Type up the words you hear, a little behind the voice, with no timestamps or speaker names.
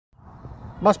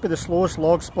Must be the slowest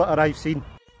log splitter I've seen.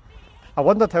 I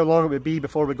wondered how long it would be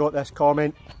before we got this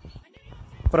comment.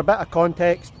 For a bit of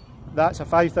context, that's a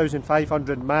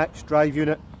 5500 max drive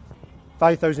unit,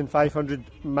 5500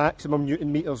 maximum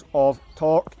newton meters of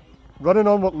torque, running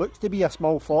on what looks to be a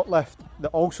small forklift that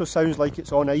also sounds like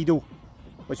it's on idle,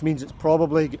 which means it's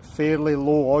probably got fairly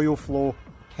low oil flow,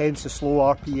 hence the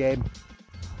slow RPM.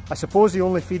 I suppose the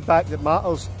only feedback that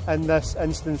matters in this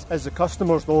instance is the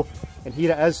customers though, and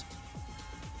here it is.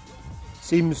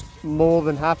 Seems more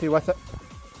than happy with it.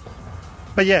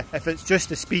 But yeah, if it's just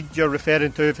the speed you're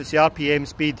referring to, if it's the RPM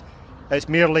speed, it's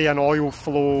merely an oil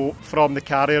flow from the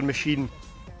carrier machine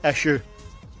issue.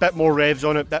 Bit more revs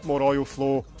on it, bit more oil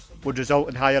flow would result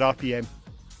in higher RPM.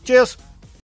 Cheers!